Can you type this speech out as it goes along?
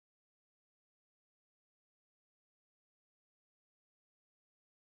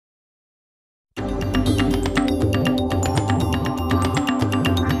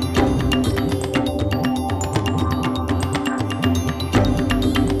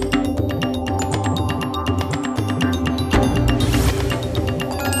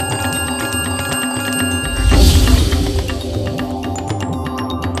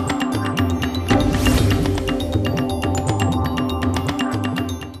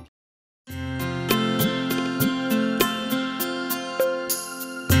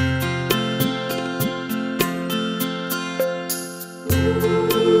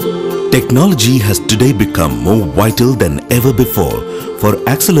Technology has today become more vital than ever before for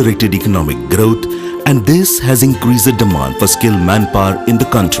accelerated economic growth, and this has increased the demand for skilled manpower in the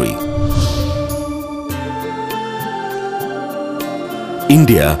country.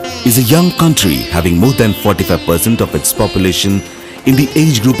 India is a young country having more than 45% of its population in the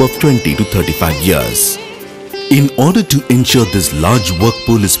age group of 20 to 35 years. In order to ensure this large work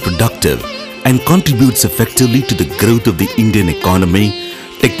pool is productive and contributes effectively to the growth of the Indian economy,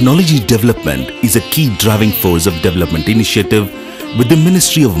 technology development is a key driving force of development initiative with the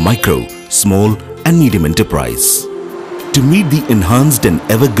Ministry of Micro, Small and Medium Enterprise. To meet the enhanced and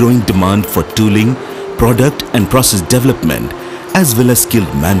ever-growing demand for tooling, product and process development as well as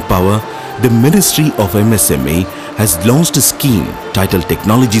skilled manpower, the Ministry of MSME has launched a scheme titled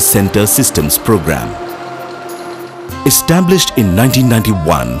Technology Center Systems Program. Established in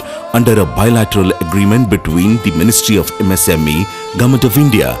 1991 under a bilateral agreement between the Ministry of MSME, Government of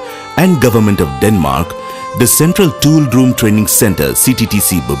India and Government of Denmark, the Central Tool Room Training Center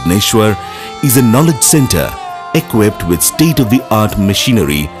CTTC Bhubaneswar is a knowledge center equipped with state-of-the-art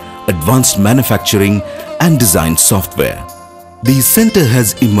machinery, advanced manufacturing and design software. The center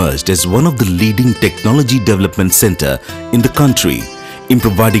has emerged as one of the leading technology development center in the country in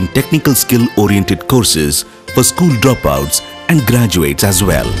providing technical skill-oriented courses for school dropouts and graduates as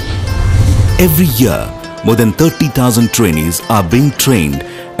well. Every year, more than 30,000 trainees are being trained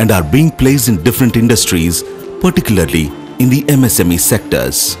and are being placed in different industries, particularly in the MSME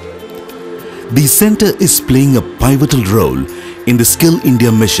sectors. The center is playing a pivotal role in the Skill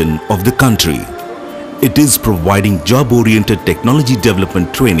India mission of the country. It is providing job-oriented technology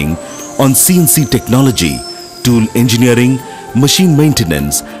development training on CNC technology, tool engineering, machine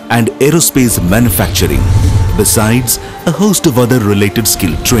maintenance and aerospace manufacturing, besides a host of other related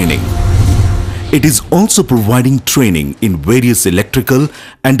skill training. It is also providing training in various electrical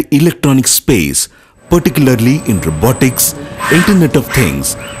and electronic space, particularly in robotics, Internet of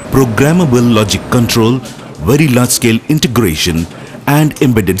Things, programmable logic control, very large-scale integration and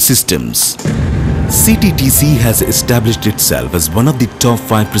embedded systems. CTTC has established itself as one of the top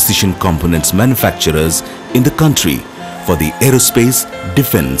 5 precision components manufacturers in the country for the aerospace,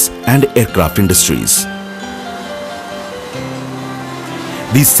 defense and aircraft industries.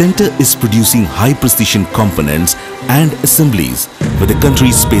 The center is producing high precision components and assemblies for the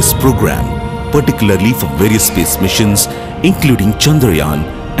country's space program, particularly for various space missions including Chandrayaan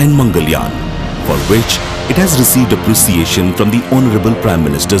and Mangalyaan, for which it has received appreciation from the Honorable Prime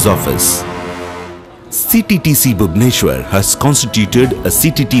Minister's office. CTTC Bhubaneswar has constituted a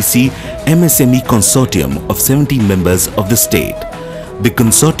CTTC MSME consortium of 17 members of the state. The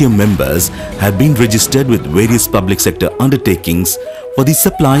consortium members have been registered with various public sector undertakings for the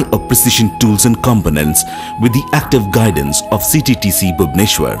supply of precision tools and components with the active guidance of CTTC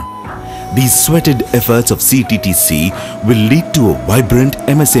Bhubaneswar. These sweated efforts of CTTC will lead to a vibrant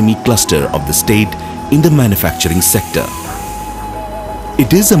MSME cluster of the state in the manufacturing sector.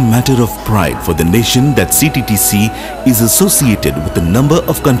 It is a matter of pride for the nation that CTTC is associated with a number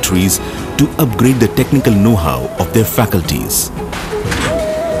of countries to upgrade the technical know-how of their faculties.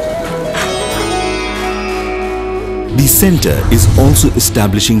 The center is also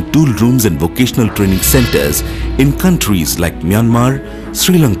establishing tool rooms and vocational training centers in countries like Myanmar,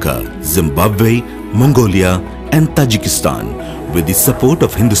 Sri Lanka, Zimbabwe, Mongolia and Tajikistan with the support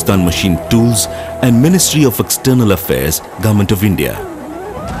of Hindustan Machine Tools and Ministry of External Affairs, Government of India.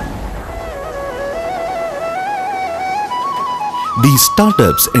 These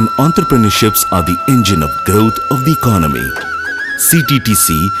startups and entrepreneurships are the engine of growth of the economy.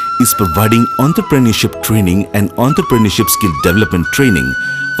 CTTC is providing entrepreneurship training and entrepreneurship skill development training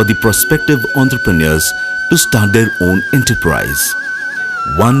for the prospective entrepreneurs to start their own enterprise.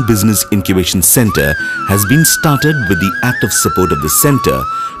 One business incubation center has been started with the active support of the center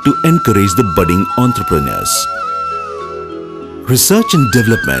to encourage the budding entrepreneurs. Research and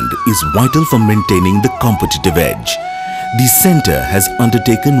development is vital for maintaining the competitive edge. The center has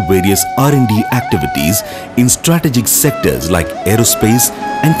undertaken various R&D activities in strategic sectors like aerospace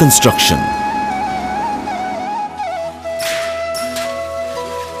and construction.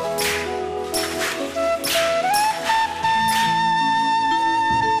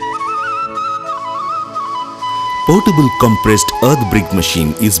 Portable compressed earth brick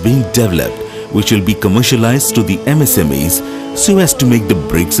machine is being developed, which will be commercialized to the MSMEs so as to make the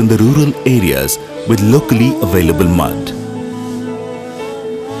bricks in the rural areas with locally available mud.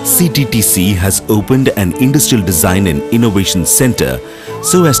 CTTC has opened an Industrial Design and Innovation Center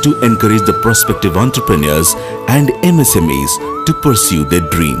so as to encourage the prospective entrepreneurs and MSMEs to pursue their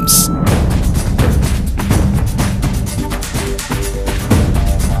dreams.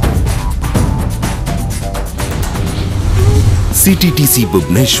 CTTC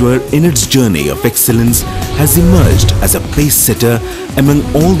Bhubaneswar, in its journey of excellence, has emerged as a pace setter among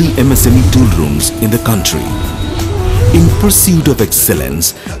all the MSME tool rooms in the country. In pursuit of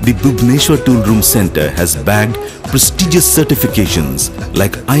excellence, the Bhubaneswar Tool Room Center has bagged prestigious certifications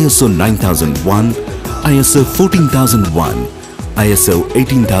like ISO 9001, ISO 14001, ISO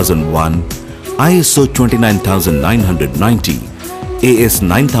 18001, ISO 29990, AS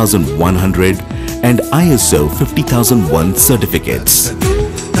 9100 and ISO 50001 certificates.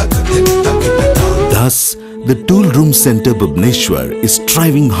 Thus, the Tool Room Center Bhubaneswar is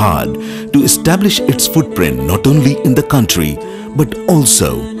striving hard to establish its footprint not only in the country but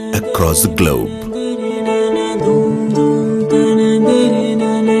also across the globe.